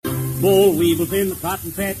Boll weevils in the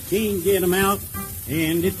cotton patch, can't get 'em out.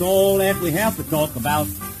 And it's all that we have to talk about.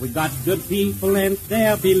 We got good people and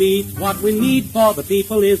their beliefs. What we need for the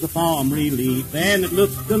people is a farm relief. And it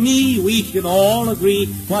looks to me we should all agree.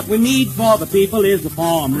 What we need for the people is a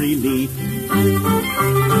farm relief.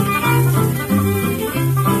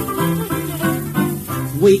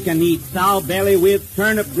 We can eat sow belly with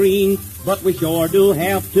turnip greens, but we sure do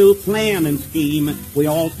have to plan and scheme. We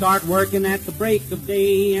all start working at the break of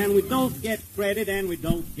day, and we don't get credit and we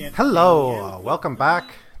don't get... Hello, welcome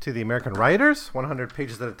back to the American Writers, 100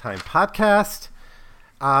 Pages at a Time podcast.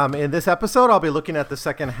 In this episode, I'll be looking at the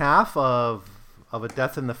second half of A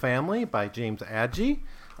Death in the Family by James Agee,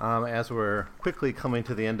 as we're quickly coming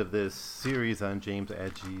to the end of this series on James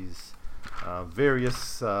Agee's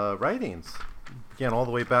various writings. Began all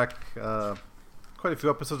the way back quite a few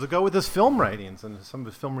episodes ago with his film writings and some of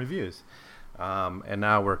his film reviews. And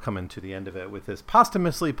now we're coming to the end of it with his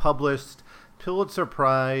posthumously published Pulitzer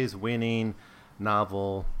Prize winning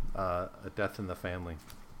novel, A Death in the Family.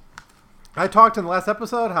 I talked in the last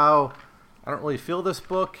episode how I don't really feel this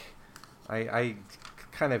book. I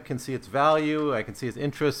kind of can see its value. I can see its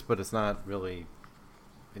interest, but it's not really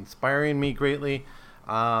inspiring me greatly.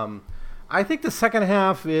 I think the second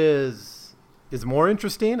half is more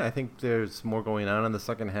interesting. I think there's more going on in the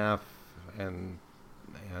second half, and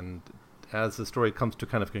as the story comes to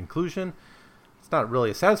kind of conclusion, it's not really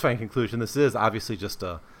a satisfying conclusion. This is obviously just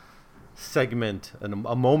a segment and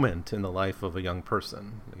a moment in the life of a young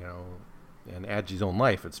person, and Agee's own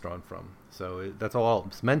life it's drawn from. So that's all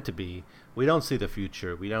it's meant to be. We don't see the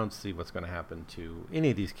future. We don't see what's going to happen to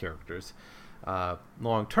any of these characters.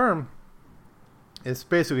 Long term, it's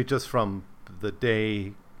basically just from the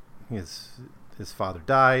day his father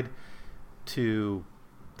died to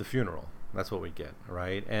the funeral. That's what we get,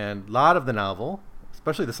 right? And a lot of the novel,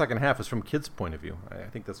 especially the second half, is from kids' point of view. I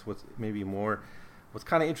think that's what's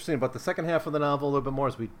kind of interesting about the second half of the novel a little bit more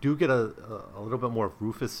is we do get a little bit more of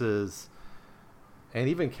Rufus's and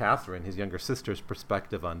even Catherine, his younger sister's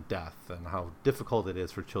perspective on death and how difficult it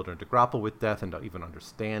is for children to grapple with death and to even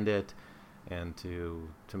understand it and to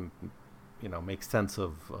make sense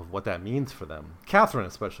of what that means for them. Catherine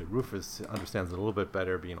especially. Rufus understands it a little bit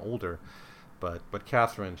better being older, but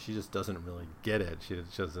Catherine, she just doesn't really get it. She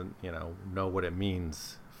just doesn't, know what it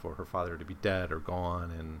means for her father to be dead or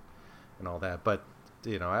gone and all that. But,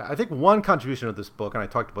 I think one contribution of this book, and I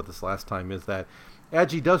talked about this last time, is that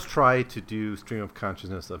Agee does try to do stream of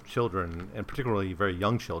consciousness of children, and particularly very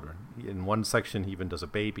young children. In one section, he even does a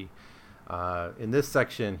baby. In this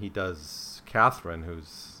section, he does Catherine,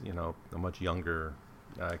 who's a much younger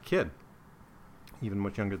kid, even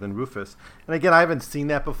much younger than Rufus. And again, I haven't seen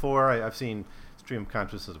that before. I've seen stream of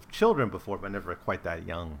consciousness of children before, but never quite that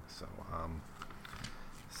young.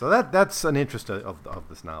 So that's an interest of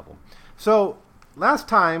this novel. So last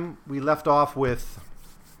time we left off with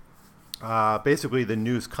basically the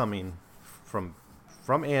news coming from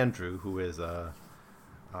Andrew, who is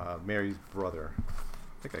Mary's brother.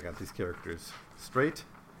 I think I got these characters straight.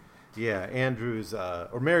 Yeah, Andrew's,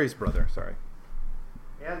 or Mary's brother, sorry.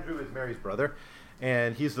 Andrew is Mary's brother,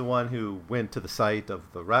 and he's the one who went to the site of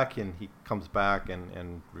the wreck, and he comes back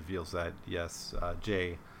and reveals that, yes,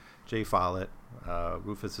 Jay Follett,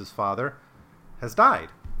 Rufus's father, has died.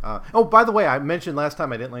 By the way, I mentioned last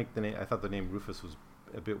time I didn't like the name. I thought the name Rufus was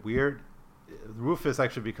a bit weird. Rufus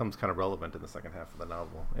actually becomes kind of relevant in the second half of the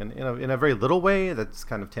novel, and in a very little way that's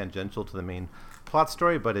kind of tangential to the main plot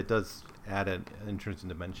story, but it does add an interesting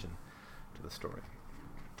dimension to the story.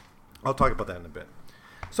 I'll talk about that in a bit.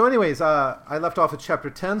 So anyways, I left off at chapter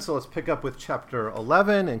 10, so let's pick up with chapter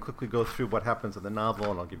 11 and quickly go through what happens in the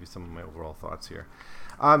novel, and I'll give you some of my overall thoughts here.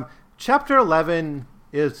 Chapter 11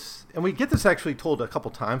 is, and we get this actually told a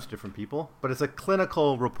couple times to different people, but it's a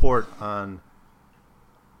clinical report on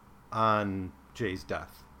Jay's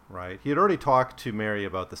death, right? He had already talked to Mary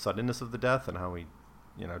about the suddenness of the death and how he,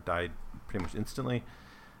 died pretty much instantly.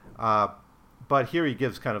 But here he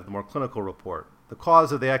gives kind of the more clinical report. The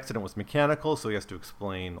cause of the accident was mechanical, so he has to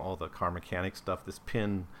explain all the car mechanic stuff. This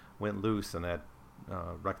pin went loose and that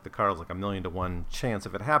wrecked the car. It was like 1,000,000 to 1 chance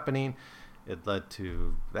of it happening. It led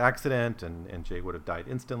to the accident, and Jay would have died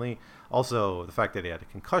instantly. Also, the fact that he had a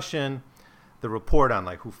concussion. The report on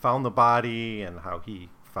who found the body and how he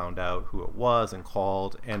found out who it was and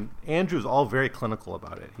called. And Andrew's all very clinical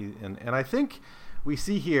about it. And I think we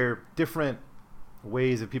see here different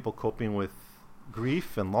ways of people coping with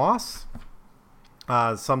grief and loss.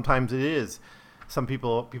 Sometimes it is. Some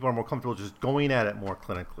people are more comfortable just going at it more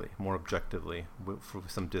clinically, more objectively, for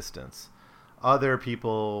some distance. Other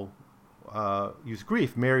people use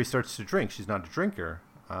grief. Mary starts to drink. She's not a drinker.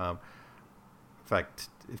 fact,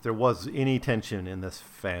 if there was any tension in this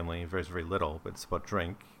family, very, very little, but it's about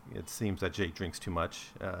drink. It seems that Jay drinks too much.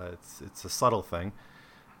 It's a subtle thing.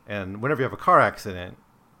 And whenever you have a car accident,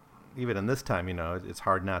 even in this time, it's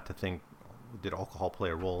hard not to think, did alcohol play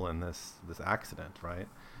a role in this accident, right?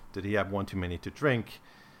 Did he have one too many to drink?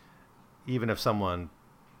 Even if someone,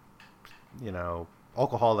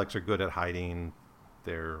 alcoholics are good at hiding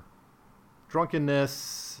their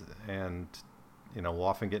drunkenness and, will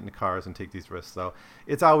often get into cars and take these risks. So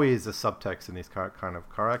it's always a subtext in these kind of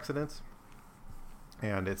car accidents.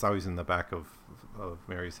 And it's always in the back of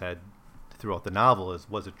Mary's head throughout the novel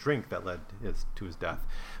was a drink that led to his death.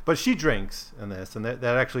 But she drinks in this, and that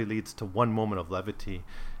actually leads to one moment of levity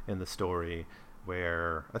in the story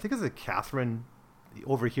where I think it's Catherine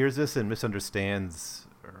overhears this and misunderstands,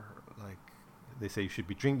 like they say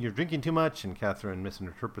you're drinking too much, and Catherine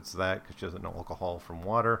misinterprets that because she doesn't know alcohol from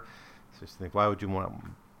water. So she thinks, why wouldn't you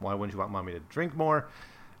want mommy to drink more?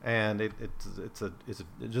 And it's just a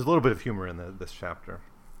little bit of humor in this chapter,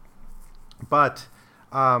 but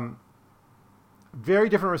very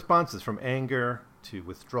different responses, from anger to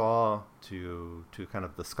withdrawal to kind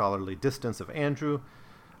of the scholarly distance of Andrew.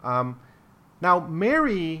 Now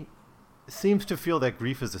Mary seems to feel that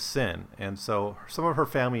grief is a sin, and so some of her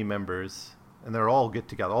family members, and they're all get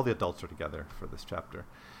together, all the adults are together for this chapter,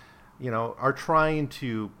 are trying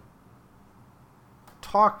to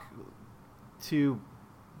talk to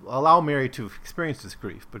allow Mary to experience this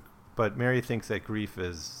grief, but Mary thinks that grief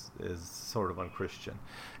is sort of unchristian.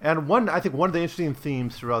 And I think one of the interesting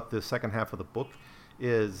themes throughout the second half of the book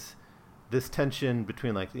is this tension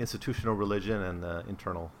between like the institutional religion and the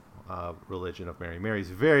internal religion of Mary. Mary's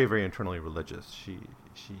very, very internally religious. She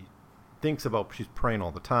thinks about, she's praying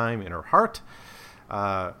all the time in her heart.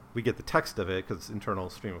 We get the text of it because internal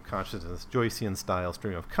stream of consciousness, Joycean style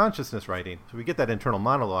stream of consciousness writing. So we get that internal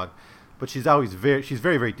monologue, but she's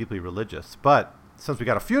very, very deeply religious. But since we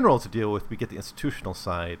got a funeral to deal with, we get the institutional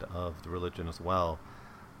side of the religion as well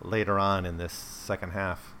later on in this second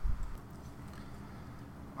half.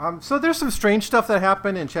 So there's some strange stuff that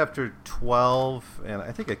happened in chapter 12, and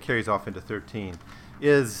I think it carries off into 13.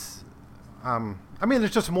 There's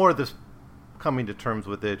just more of this coming to terms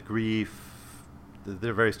with it, grief,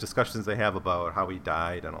 the various discussions they have about how he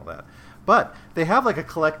died and all that. But they have like a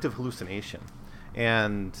collective hallucination.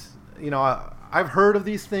 And, I've heard of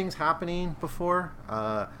these things happening before.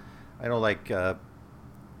 I know,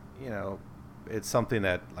 it's something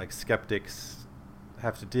that like skeptics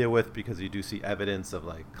have to deal with because you do see evidence of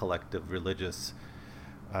like collective religious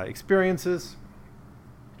experiences.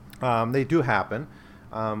 They do happen.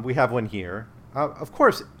 We have one here. Of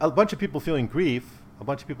course, a bunch of people feeling grief, a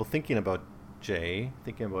bunch of people thinking about Jay,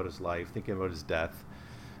 thinking about his life, thinking about his death.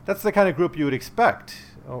 That's the kind of group you would expect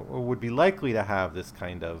or would be likely to have this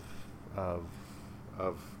kind of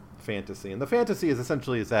fantasy. And the fantasy is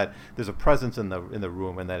essentially that there's a presence in the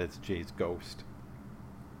room and that it's Jay's ghost.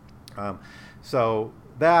 So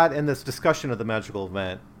that and this discussion of the magical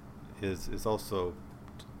event is also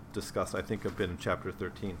discussed, I think, a bit in chapter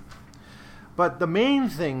 13. But the main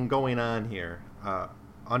thing going on here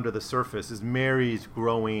under the surface is Mary's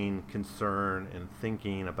growing concern and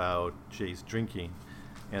thinking about Jay's drinking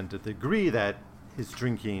and the degree that his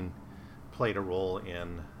drinking played a role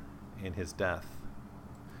in his death.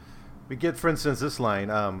 We get, for instance, this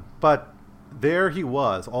line, but there he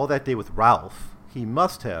was all that day with Ralph. He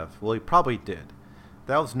must have, well, he probably did.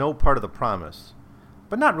 That was no part of the promise.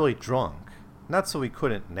 But not really drunk. Not so he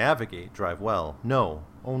couldn't drive well. No.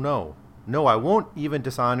 Oh, no. No, I won't even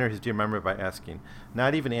dishonor his dear memory by asking.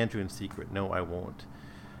 Not even Andrew in secret. No, I won't.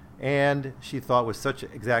 And she thought with such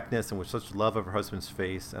exactness and with such love of her husband's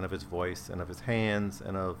face and of his voice and of his hands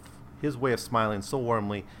and of his way of smiling so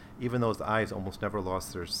warmly, even though his eyes almost never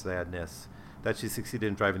lost their sadness, that she succeeded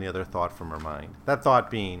in driving the other thought from her mind. That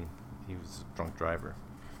thought being he was a drunk driver.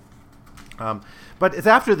 But it's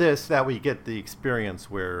after this that we get the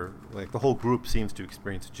experience where like the whole group seems to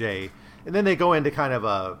experience Jay, and then they go into kind of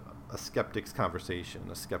a skeptic's conversation,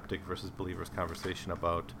 a skeptic versus believer's conversation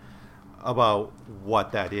about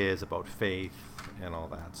what that is, about faith and all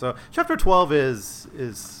that. So chapter 12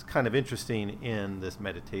 is kind of interesting in this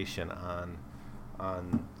meditation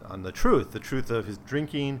on the truth of his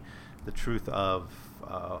drinking, the truth of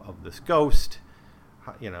this ghost,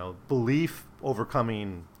 belief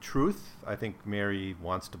overcoming truth. I think Mary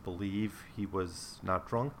wants to believe he was not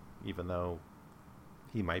drunk, even though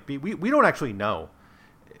he might be. We don't actually know,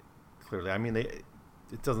 clearly. I mean, it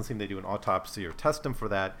doesn't seem they do an autopsy or test him for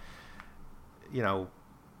that.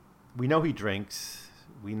 We know he drinks.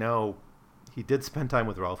 We know he did spend time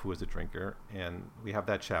with Ralph, who was a drinker. And we have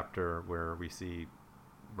that chapter where we see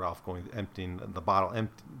Ralph going emptying the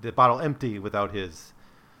bottle empty without his.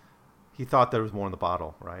 He thought there was more in the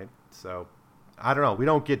bottle, right? So I don't know. We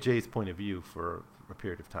don't get Jay's point of view for a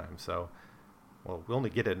period of time. So, well, we only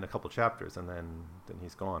get it in a couple chapters, and then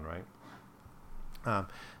he's gone, right?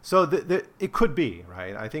 So it could be,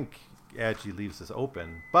 right? I think Aggie leaves this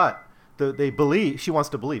open, but Mary wants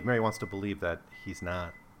to believe that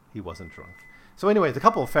he wasn't drunk. So anyways, a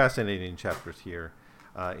couple of fascinating chapters here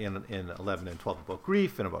in 11 and 12 about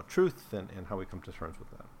grief and about truth and how we come to terms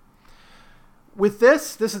with that. With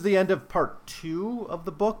this is the end of part 2 of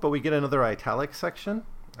the book, but we get another italic section.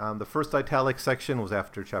 The first italic section was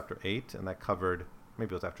after chapter 8, and that covered,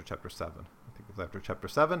 maybe it was after chapter 7. I think it was after chapter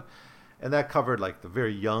 7. And that covered like the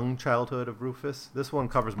very young childhood of Rufus. This one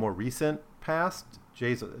covers more recent past.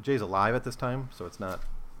 Jay's alive at this time, so it's not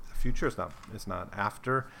the future. It's not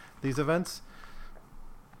after these events.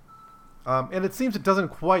 And it seems it doesn't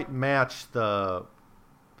quite match the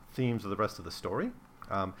themes of the rest of the story.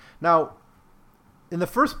 Now, in the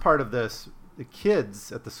first part of this, the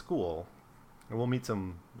kids at the school, and we'll meet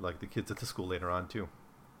some like the kids at the school later on too,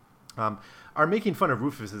 are making fun of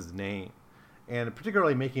Rufus's name, and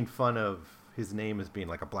particularly making fun of his name as being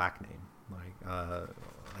like a black name,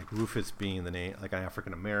 like Rufus being the name, like an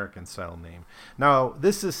African American style name. Now,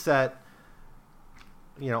 this is set,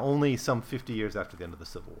 only some 50 years after the end of the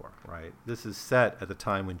Civil War, right? This is set at the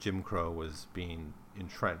time when Jim Crow was being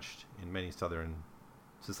entrenched in many Southern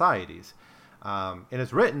societies. And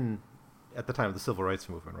it's written at the time of the Civil Rights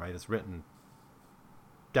Movement, right? It's written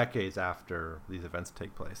decades after these events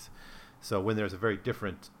take place. So when there's a very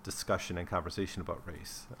different discussion and conversation about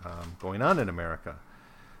race going on in America.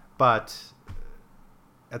 But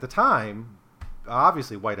at the time,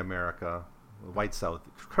 obviously white America, the white South,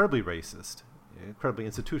 incredibly racist, incredibly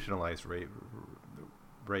institutionalized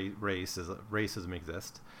racism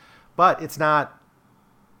exists. But it's not.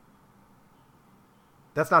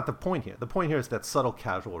 That's not the point here. The point here is that subtle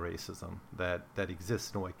casual racism that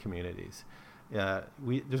exists in white communities.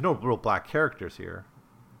 There's no real black characters here.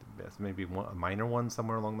 There's maybe a minor one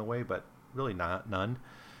somewhere along the way, but really none.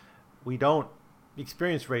 We don't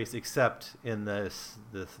experience race except in this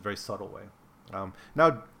very subtle way.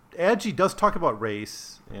 Now, Agee does talk about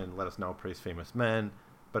race in Let Us Now Praise Famous Men,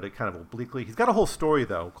 but it kind of obliquely. He's got a whole story,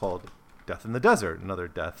 though, called Death in the Desert, another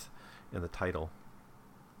death in the title.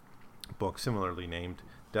 Book similarly named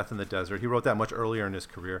Death in the Desert. He wrote that much earlier in his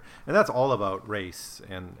career, and that's all about race,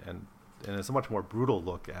 and it's a much more brutal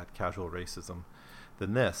look at casual racism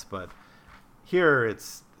than this. But here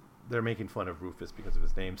they're making fun of Rufus because of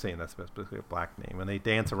his name, saying that's basically a black name, and they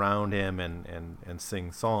dance around him and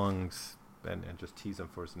sing songs and just tease him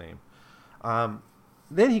for his name.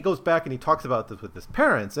 Then he goes back and he talks about this with his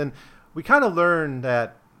parents, and we kind of learn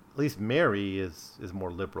that at least Mary is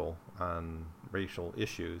more liberal on racial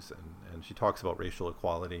issues, and she talks about racial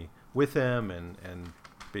equality with him and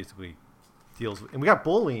basically deals with, and we got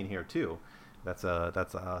bullying here too. That's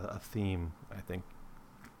a theme, I think,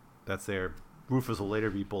 that's there. Rufus will later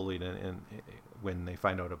be bullied and when they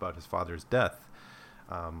find out about his father's death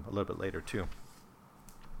a little bit later too.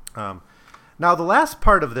 Now the last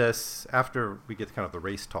part of this, after we get kind of the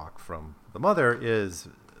race talk from the mother, is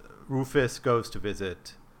Rufus goes to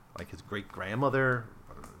visit like his great grandmother,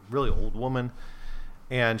 really old woman,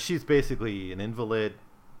 and she's basically an invalid.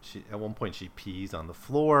 At one point she pees on the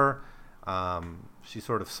floor. She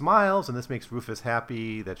sort of smiles, and this makes Rufus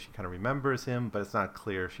happy that she kind of remembers him, but it's not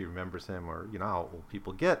clear if she remembers him, or how old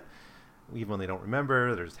people get. Even when they don't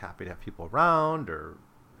remember, they're just happy to have people around, or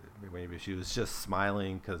maybe she was just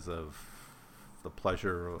smiling because of the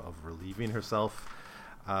pleasure of relieving herself.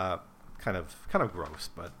 Kind of gross,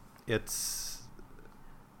 but it's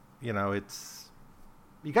you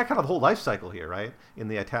got kind of the whole life cycle here, right? In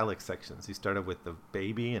the italic sections, you started with the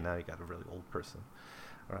baby, and now you got a really old person,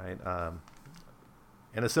 right?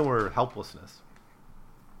 And a similar helplessness.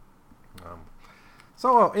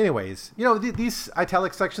 So, anyways, these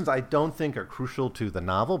italic sections I don't think are crucial to the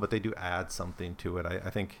novel, but they do add something to it.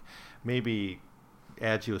 I think maybe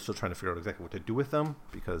Agee was still trying to figure out exactly what to do with them,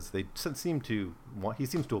 because he seems to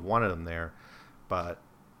have wanted them there, but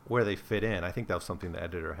where they fit in, I think that was something the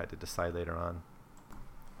editor had to decide later on.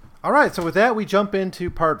 All right, so with that, we jump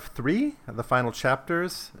into part 3, the final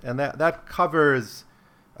chapters, and that covers,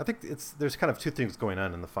 I think there's kind of two things going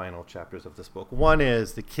on in the final chapters of this book. One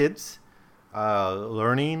is the kids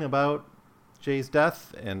learning about Jay's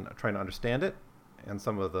death and trying to understand it, and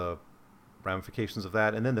some of the ramifications of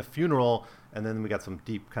that, and then the funeral, and then we got some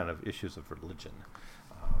deep kind of issues of religion.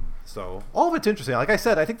 So all of it's interesting. Like I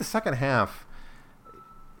said, I think the second half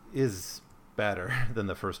is better than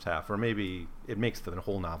the first half, or maybe it makes the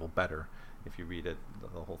whole novel better if you read it,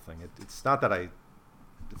 the whole thing. It's not a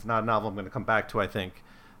novel I'm going to come back to, I think,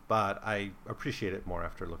 but I appreciate it more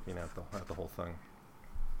after looking at the whole thing.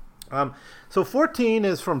 So 14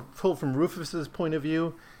 is told from Rufus's point of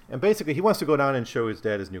view, and basically he wants to go down and show his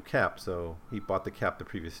dad his new cap. So he bought the cap the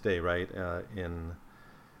previous day, right?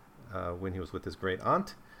 When he was with his great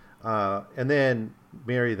aunt, and then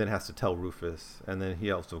Mary then has to tell Rufus, and then he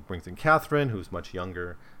also brings in Catherine, who's much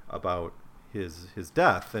younger, about his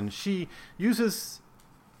death, and she uses.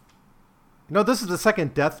 This is the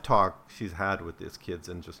second death talk she's had with these kids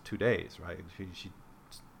in just 2 days, right? She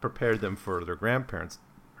prepared them for their grandparents.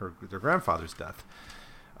 Their grandfather's death,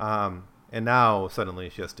 and now suddenly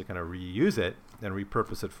she has to kind of reuse it and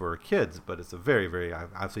repurpose it for her kids. But it's a very, very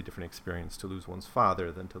obviously different experience to lose one's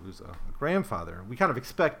father than to lose a grandfather. We kind of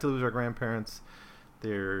expect to lose our grandparents;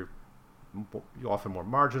 they're often more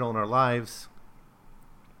marginal in our lives,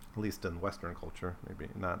 at least in Western culture, maybe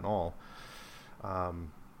not in all.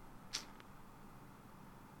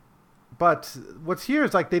 But what's here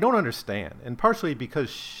is like they don't understand, and partially because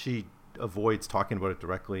she avoids talking about it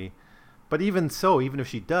directly, but even so, even if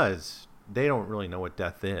she does, they don't really know what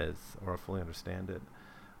death is or fully understand it,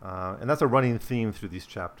 and that's a running theme through these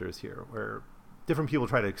chapters here, where different people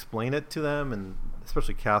try to explain it to them, and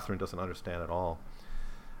especially Catherine doesn't understand at all.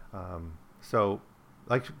 But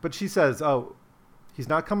she says, "Oh, he's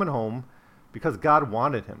not coming home because God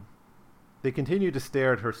wanted him." They continued to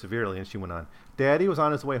stare at her severely, and she went on, "Daddy was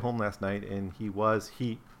on his way home last night, and he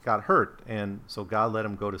got hurt, and so God let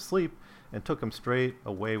him go to sleep and took him straight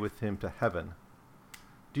away with him to heaven.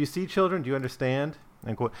 Do you see, children? Do you understand?"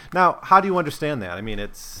 Now, how do you understand that? I mean,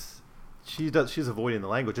 she's avoiding the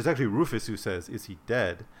language. It's actually Rufus who says, "Is he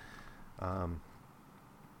dead?"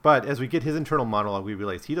 But as we get his internal monologue, we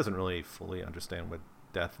realize he doesn't really fully understand what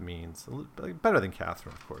death means. Better than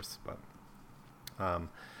Catherine, of course, but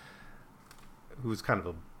who's kind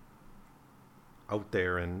of out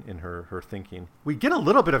there in her thinking. We get a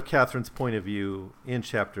little bit of Catherine's point of view in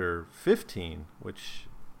chapter 15, which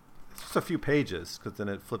is just a few pages, because then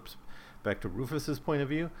it flips back to Rufus's point of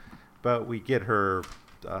view. But we get her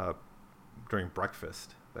during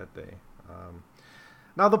breakfast that day.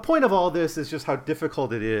 Now, the point of all this is just how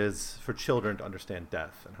difficult it is for children to understand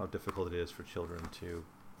death, and how difficult it is for children to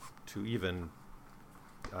even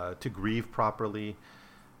to grieve properly,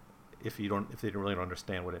 if they don't really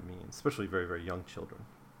understand what it means, especially very, very young children.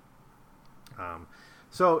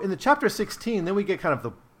 So in the chapter 16, then we get kind of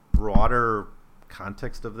the broader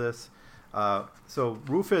context of this. So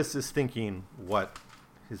Rufus is thinking what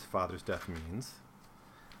his father's death means.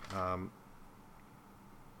 There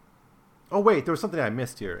was something I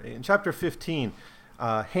missed here. In chapter 15,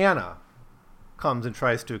 Hannah comes and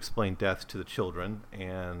tries to explain death to the children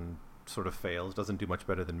and sort of fails, doesn't do much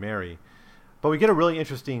better than Mary. But we get a really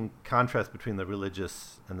interesting contrast between the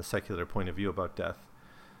religious and the secular point of view about death,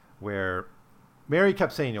 where Mary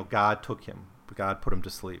kept saying, God took him. God put him to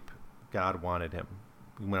sleep. God wanted him.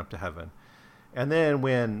 He went up to heaven. And then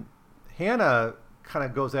when Hannah kind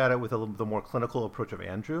of goes at it with the more clinical approach of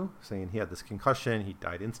Andrew, saying he had this concussion, he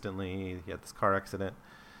died instantly, he had this car accident.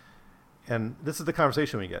 And this is the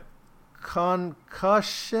conversation we get.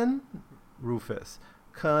 Concussion, Rufus.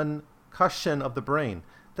 Concussion of the brain.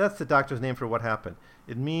 That's the doctor's name for what happened.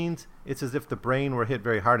 It means it's as if the brain were hit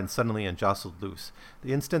very hard and suddenly jostled loose.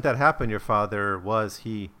 The instant that happened, your father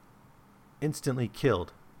he instantly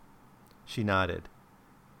killed. She nodded.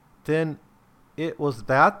 Then it was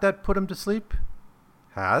that put him to sleep?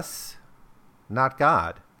 Has? Not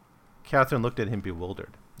God. Catherine looked at him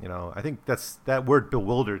bewildered. I think that word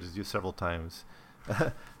bewildered is used several times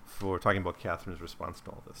for talking about Catherine's response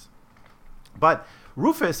to all this. But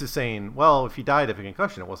Rufus is saying, well, if he died of a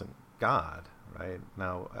concussion, it wasn't God, right?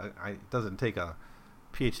 Now, it doesn't take a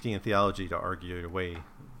PhD in theology to argue your way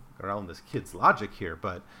around this kid's logic here,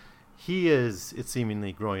 but he is, it's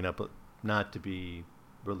seemingly growing up not to be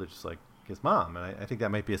religious like his mom. And I think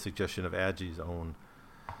that might be a suggestion of Aggie's own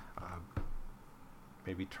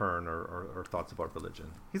maybe turn or thoughts about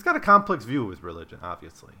religion. He's got a complex view of his religion,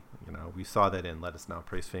 obviously. We saw that in Let Us Now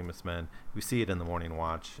Praise Famous Men. We see it in The Morning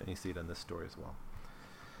Watch, and you see it in this story as well.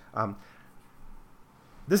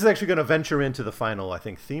 This is actually going to venture into the final, I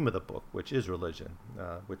think, theme of the book, which is religion,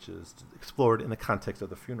 which is explored in the context of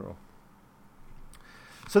the funeral.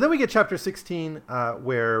 So then we get chapter 16,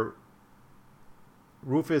 where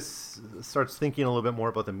Rufus starts thinking a little bit more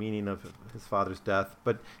about the meaning of his father's death.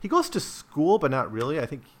 But he goes to school, but not really. I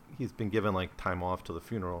think he's been given time off till the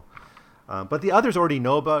funeral. But the others already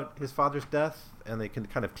know about his father's death, and they can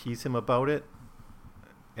kind of tease him about it.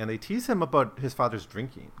 And they tease him about his father's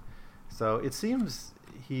drinking. So it seems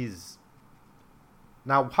he's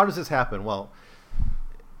Now, how does this happen? Well,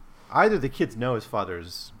 either the kids know his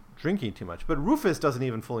father's drinking too much, but Rufus doesn't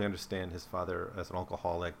even fully understand his father as an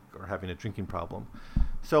alcoholic or having a drinking problem.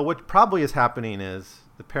 So what probably is happening is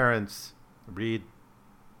the parents read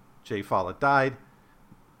J. Follett died.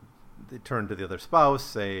 They turn to the other spouse,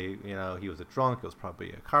 say, he was a drunk. It was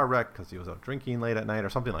probably a car wreck because he was out drinking late at night or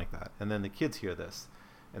something like that. And then the kids hear this,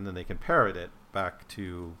 and then they can parrot it back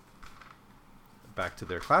to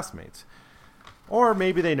their classmates. Or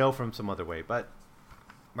maybe they know from some other way, but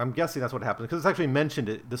I'm guessing that's what happened because it's actually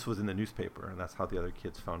mentioned this was in the newspaper, and that's how the other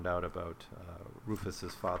kids found out about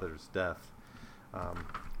Rufus's father's death. But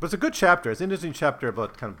it's a good chapter. It's an interesting chapter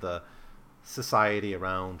about kind of the society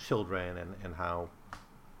around children and how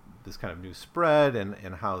this kind of news spread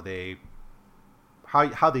and how they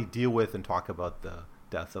deal with and talk about the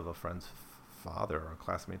death of a friend's father or a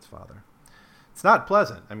classmate's father. It's not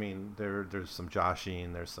pleasant. I mean, there's some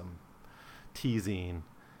joshing, there's some teasing,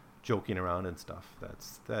 joking around and stuff.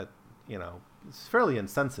 It's fairly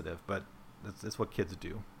insensitive, but it's what kids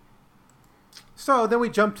do. So then we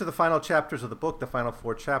jump to the final chapters of the book, the final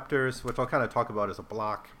 4 chapters, which I'll kind of talk about as a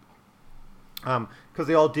block, because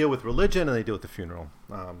they all deal with religion and they deal with the funeral.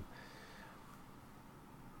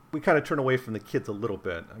 We kind of turn away from the kids a little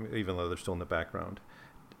bit, even though they're still in the background.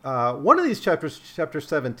 One of these chapters, chapter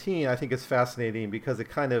 17, I think is fascinating because it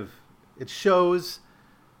shows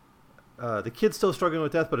the kid's still struggling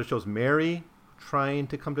with death, but it shows Mary trying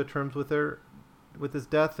to come to terms with his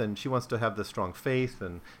death, and she wants to have this strong faith,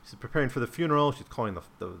 and she's preparing for the funeral. She's calling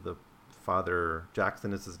the Father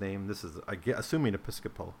Jackson is his name. This is, assuming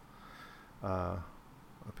Episcopalians.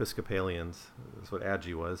 That's what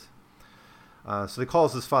Aggie was. So they call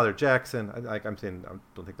his Father Jackson. I'm saying I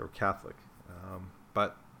don't think they were Catholic,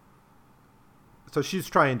 but so she's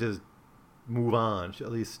trying to move on. She,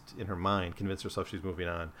 at least in her mind, convince herself she's moving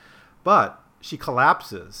on. But she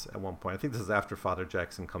collapses at one point. I think this is after Father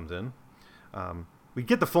Jackson comes in. We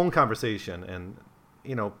get the phone conversation, and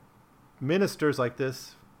ministers like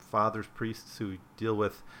this, fathers, priests who deal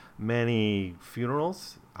with many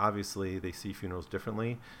funerals, obviously they see funerals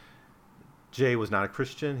differently. Jay was not a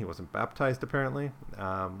Christian. He wasn't baptized, apparently,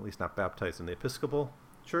 at least not baptized in the Episcopal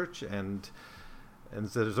Church, and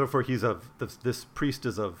so therefore this priest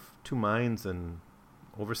is of 2 minds in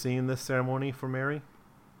overseeing this ceremony for Mary.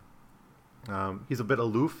 He's a bit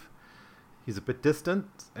aloof. He's a bit distant,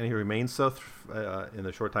 and he remains so in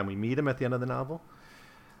the short time we meet him at the end of the novel.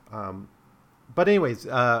 But anyways,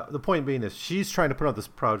 the point being is she's trying to put on this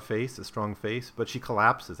proud face, a strong face, but she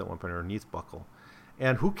collapses at one point. Her knees buckle.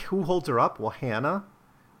 And who holds her up? Well, Hannah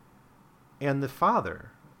and the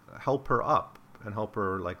father help her up and help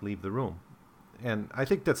her leave the room. And I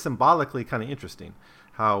think that's symbolically kind of interesting,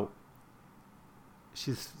 how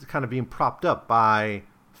she's kind of being propped up by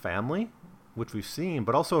family, which we've seen,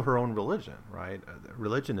 but also her own religion, right?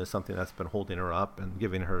 Religion is something that's been holding her up and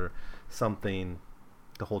giving her something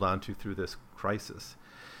to hold on to through this crisis.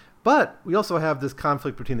 But we also have this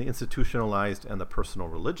conflict between the institutionalized and the personal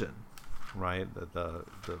religion, right? The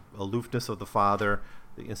aloofness of the father,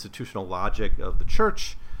 the institutional logic of the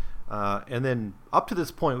church. And then up to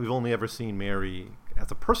this point, we've only ever seen Mary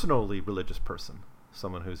as a personally religious person,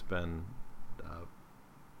 someone who's been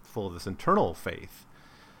full of this internal faith.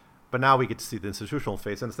 But now we get to see the institutional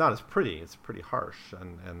faith, and it's not as pretty. It's pretty harsh.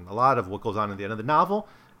 And a lot of what goes on at the end of the novel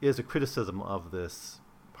is a criticism of this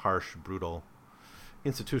harsh, brutal,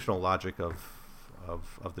 institutional logic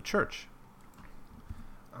of the church.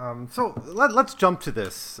 So let's jump to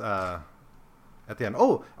this at the end.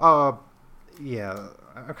 Yeah,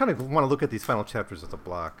 I kind of want to look at these final chapters as a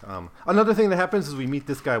block. Another thing that happens is we meet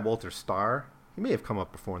this guy, Walter Starr. He may have come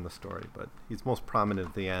up before in the story, but he's most prominent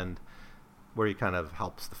at the end, where he kind of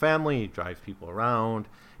helps the family, he drives people around,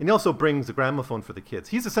 and he also brings a gramophone for the kids.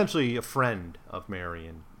 He's essentially a friend of Mary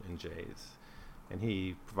and Jay's, and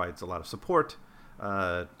he provides a lot of support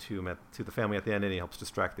to the family at the end, and he helps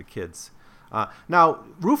distract the kids. Now,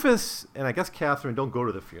 Rufus and I guess Catherine don't go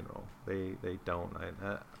to the funeral. They don't.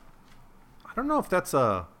 I don't know if that's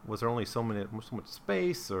was there only so much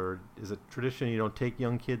space, or is it tradition you don't take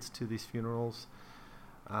young kids to these funerals?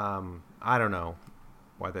 I don't know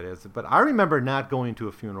why that is, but I remember not going to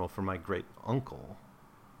a funeral for my great uncle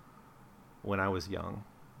when I was young.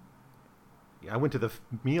 I went to the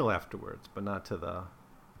meal afterwards, but not to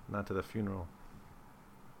the funeral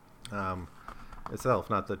itself,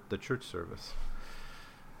 not the church service.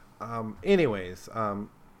 Anyways,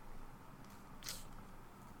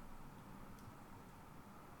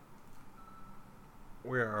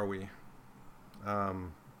 where are we?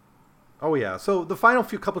 Oh yeah, so the final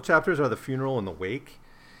couple chapters are the funeral and the wake,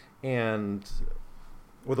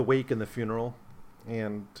 or the wake and the funeral.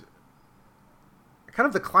 And kind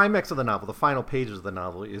of the climax of the novel, the final pages of the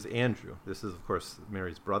novel, is Andrew. This is, of course,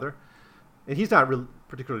 Mary's brother. And he's not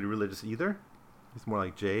particularly religious either. He's more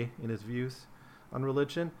like Jay in his views on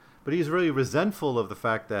religion. But he's really resentful of the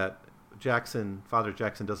fact that Father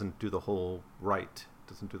Jackson doesn't do the whole rite,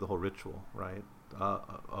 doesn't do the whole ritual, right,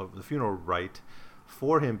 of the funeral rite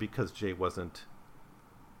for him, because Jay wasn't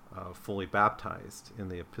fully baptized in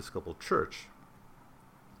the Episcopal Church.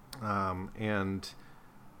 And,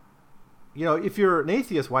 you know, if you're an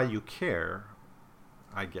atheist, why do you care,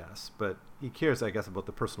 I guess? But he cares, I guess, about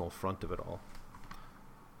the personal front of it all.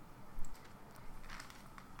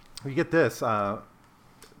 You get this.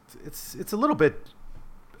 It's a little bit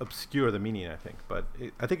obscure, the meaning, I think, but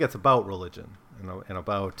I think it's about religion, you know, and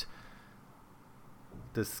about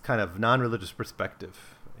this kind of non-religious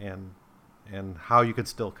perspective, and how you can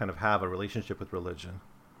still kind of have a relationship with religion.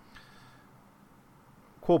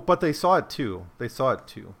 Quote, but they saw it too.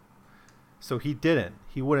 So he didn't.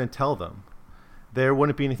 He wouldn't tell them. There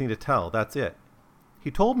wouldn't be anything to tell. That's it. He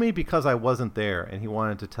told me because I wasn't there, and he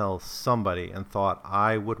wanted to tell somebody and thought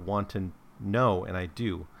I would want to know, and I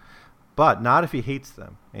do. But not if he hates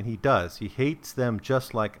them. And he does. He hates them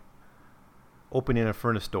just like opening a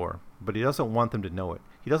furnace door. But he doesn't want them to know it.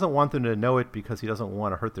 He doesn't want them to know it because he doesn't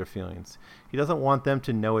want to hurt their feelings. He doesn't want them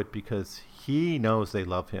to know it because he knows they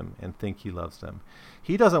love him and think he loves them.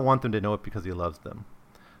 He doesn't want them to know it because he loves them.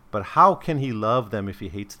 But how can he love them if he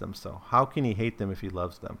hates them so? How can he hate them if he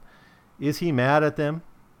loves them? Is he mad at them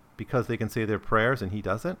because they can say their prayers and he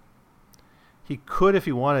doesn't? He could if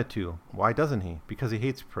he wanted to. Why doesn't he? Because he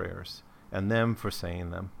hates prayers and them for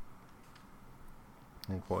saying them.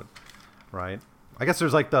 End quote. Right? I guess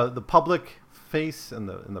there's like the public face and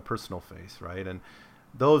the personal face, right? And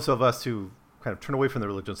those of us who kind of turn away from the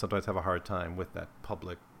religion sometimes have a hard time with that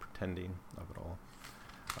public pretending of it all.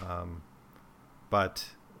 But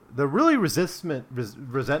the really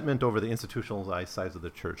resentment over the institutionalized sides of the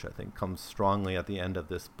church, I think, comes strongly at the end of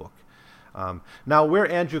this book. Now, where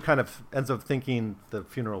Andrew kind of ends up thinking the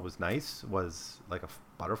funeral was nice was like a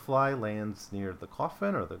butterfly lands near the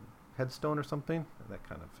coffin or the headstone or something. That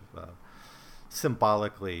kind of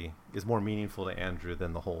symbolically is more meaningful to Andrew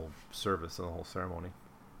than the whole service and the whole ceremony.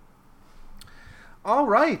 All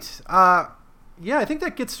right. Yeah, I think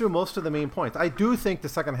that gets through most of the main points. I do think the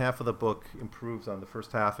second half of the book improves on the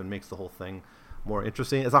first half and makes the whole thing more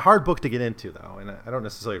interesting. It's a hard book to get into, though, and I don't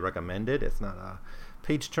necessarily recommend it. It's not a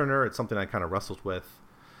page turner. It's something I kind of wrestled with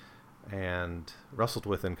in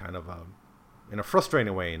kind of in a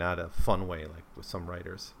frustrating way, not a fun way like with some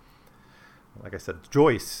writers. Like I said,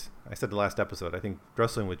 Joyce, I said the last episode, I think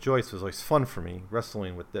wrestling with Joyce was always fun for me.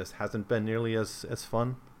 Wrestling with this hasn't been nearly as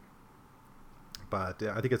fun. But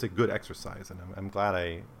I think it's a good exercise, and I'm glad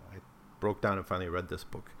I broke down and finally read this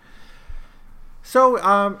book. So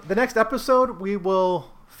the next episode, we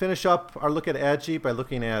will finish up our look at Agee by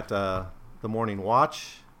looking at The Morning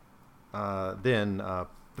Watch. Then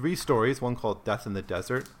 3 stories, one called Death in the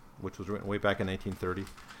Desert, which was written way back in 1930.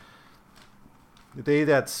 The Day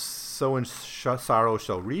That Sow in Sorrow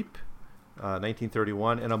Shall Reap,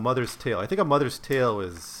 1931, and A Mother's Tale. I think A Mother's Tale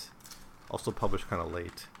is also published kind of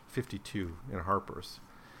late. 52 in Harper's.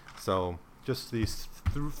 So just these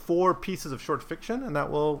 4 pieces of short fiction, and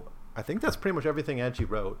I think that's pretty much everything Agee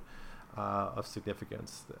wrote of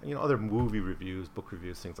significance. You know, other movie reviews, book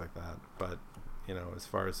reviews, things like that. But, you know, as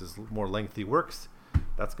far as his more lengthy works,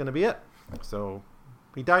 that's going to be it. So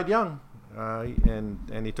he died young,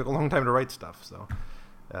 and he took a long time to write stuff. So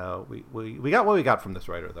we got what we got from this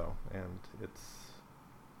writer, though, and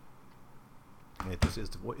it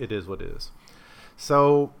is what it is.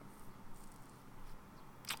 So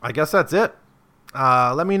I guess that's it.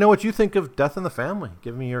 Let me know what you think of Death in the Family.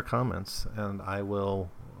 Give me your comments, and I will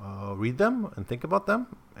read them and think about them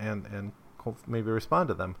and maybe respond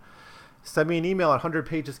to them. Send me an email at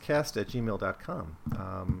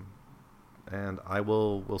 100pagescast@gmail.com. And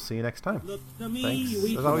we'll see you next time. Look to me, Thanks,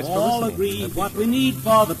 we as always, for all listening. agree what we need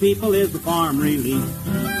for the people is the farm relief.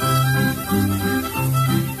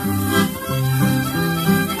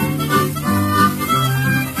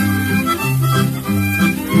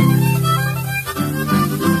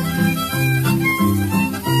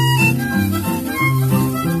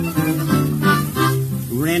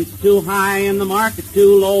 Rent's too high and the market's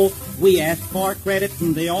too low. We ask for credit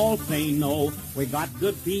and they all say no. We got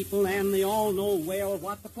good people and they all know well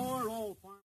what the poor old farm